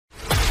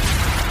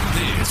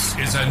This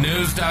is a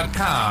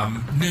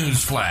News.com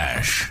news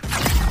flash.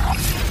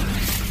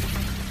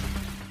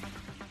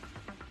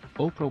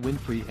 Oprah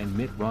Winfrey and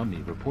Mitt Romney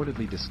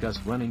reportedly discussed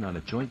running on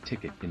a joint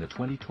ticket in the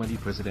 2020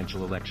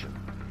 presidential election.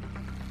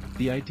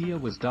 The idea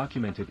was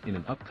documented in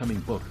an upcoming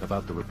book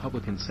about the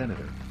Republican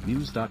senator,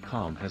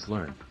 News.com has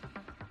learned.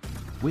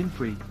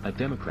 Winfrey, a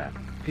Democrat,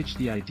 pitched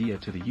the idea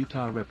to the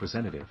Utah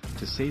representative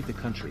to save the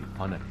country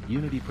on a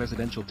unity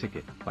presidential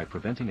ticket by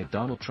preventing a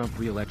Donald Trump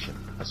re-election,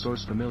 a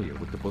source familiar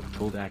with the book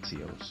told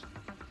Axios.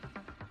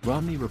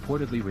 Romney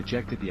reportedly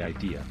rejected the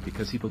idea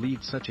because he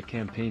believed such a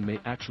campaign may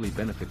actually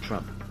benefit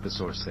Trump, the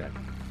source said.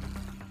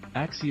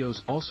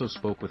 Axios also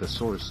spoke with a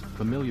source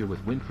familiar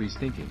with Winfrey's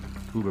thinking,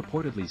 who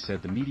reportedly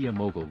said the media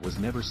mogul was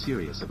never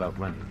serious about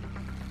running.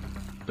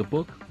 The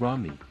book,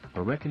 Romney,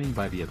 A Reckoning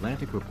by the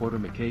Atlantic reporter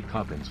McKay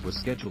Coppins was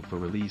scheduled for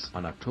release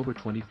on October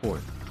 24,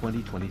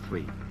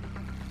 2023.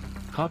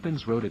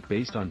 Coppins wrote it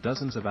based on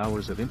dozens of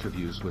hours of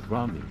interviews with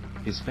Romney,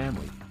 his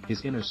family,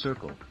 his inner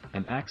circle,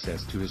 and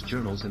access to his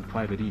journals and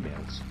private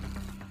emails.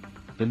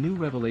 The new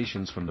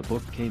revelations from the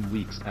book came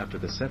weeks after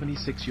the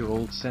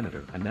 76-year-old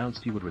senator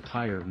announced he would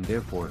retire and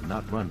therefore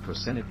not run for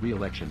Senate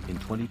re-election in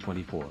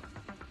 2024.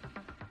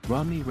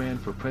 Romney ran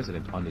for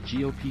president on the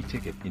GOP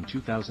ticket in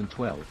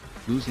 2012,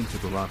 losing to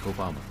Barack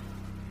Obama.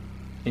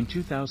 In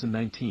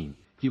 2019,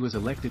 he was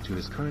elected to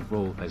his current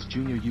role as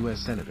junior U.S.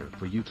 Senator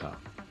for Utah.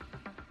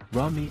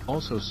 Romney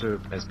also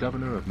served as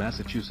governor of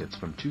Massachusetts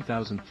from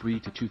 2003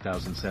 to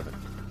 2007.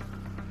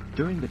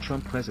 During the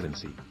Trump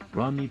presidency,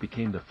 Romney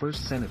became the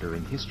first senator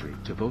in history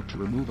to vote to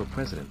remove a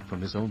president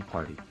from his own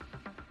party.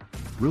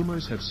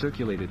 Rumors have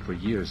circulated for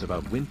years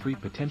about Winfrey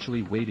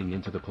potentially wading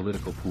into the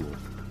political pool.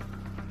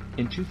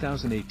 In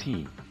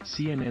 2018,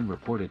 CNN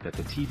reported that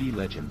the TV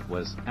legend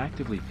was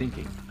actively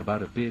thinking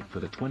about a bid for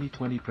the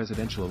 2020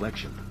 presidential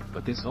election,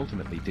 but this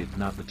ultimately did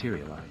not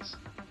materialize.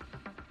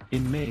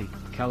 In May,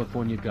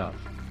 California Gov.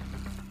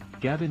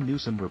 Gavin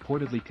Newsom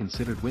reportedly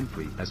considered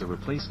Winfrey as a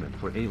replacement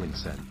for ailing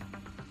Sen.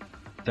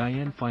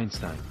 Dianne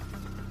Feinstein.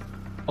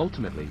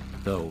 Ultimately,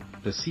 though,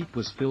 the seat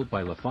was filled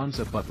by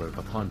LaFonza Butler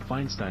upon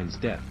Feinstein's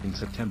death in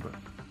September.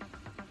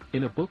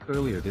 In a book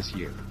earlier this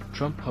year,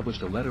 Trump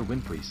published a letter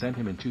Winfrey sent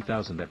him in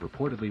 2000 that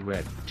reportedly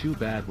read, "Too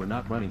bad we're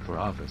not running for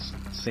office,"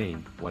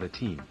 saying, "What a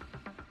team."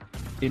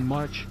 In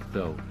March,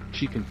 though,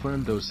 she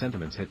confirmed those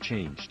sentiments had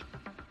changed.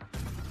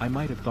 "I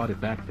might have thought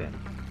it back then.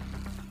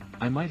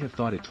 I might have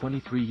thought it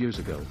 23 years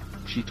ago,"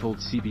 she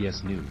told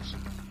CBS News.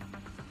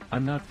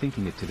 "I'm not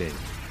thinking it today."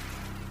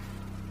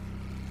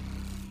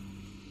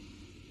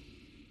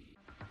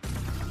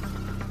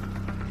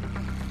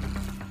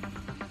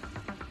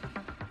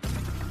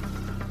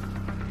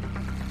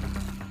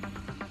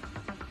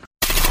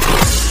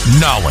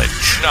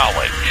 Knowledge.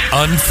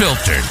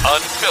 Unfiltered.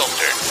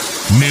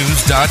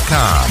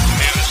 News.com.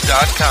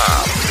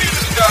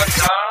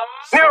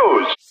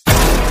 News.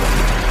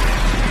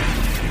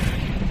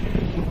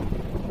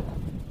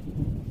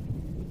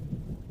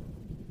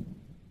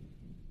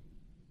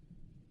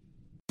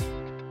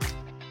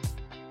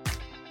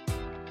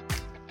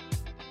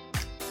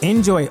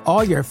 Enjoy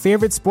all your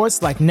favorite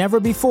sports like never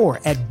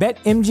before at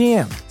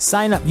BetMGM.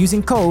 Sign up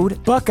using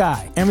code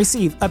Buckeye and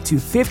receive up to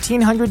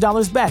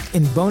 $1,500 back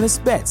in bonus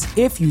bets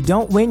if you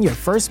don't win your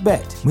first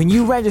bet. When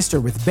you register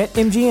with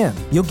BetMGM,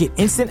 you'll get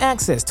instant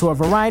access to a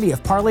variety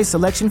of parlay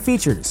selection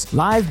features,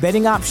 live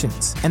betting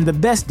options, and the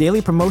best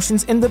daily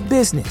promotions in the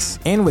business.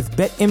 And with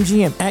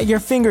BetMGM at your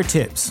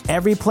fingertips,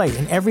 every play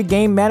and every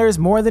game matters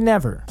more than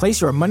ever.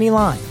 Place your money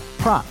line,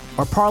 prop,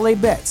 or parlay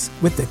bets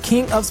with the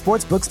king of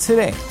sportsbooks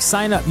today.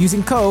 Sign up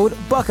using code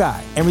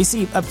Buckeye and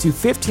receive up to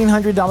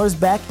 $1,500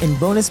 back in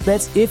bonus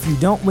bets if you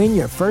don't win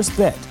your first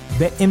bet.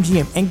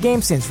 BetMGM and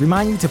GameSense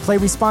remind you to play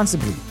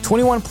responsibly.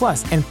 21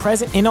 plus and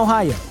present in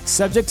Ohio,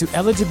 subject to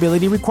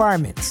eligibility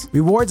requirements.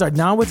 Rewards are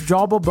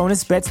non-withdrawable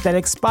bonus bets that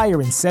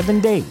expire in 7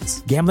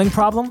 days. Gambling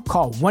problem?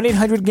 Call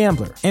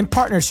 1-800-GAMBLER in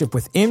partnership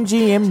with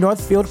MGM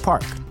Northfield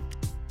Park.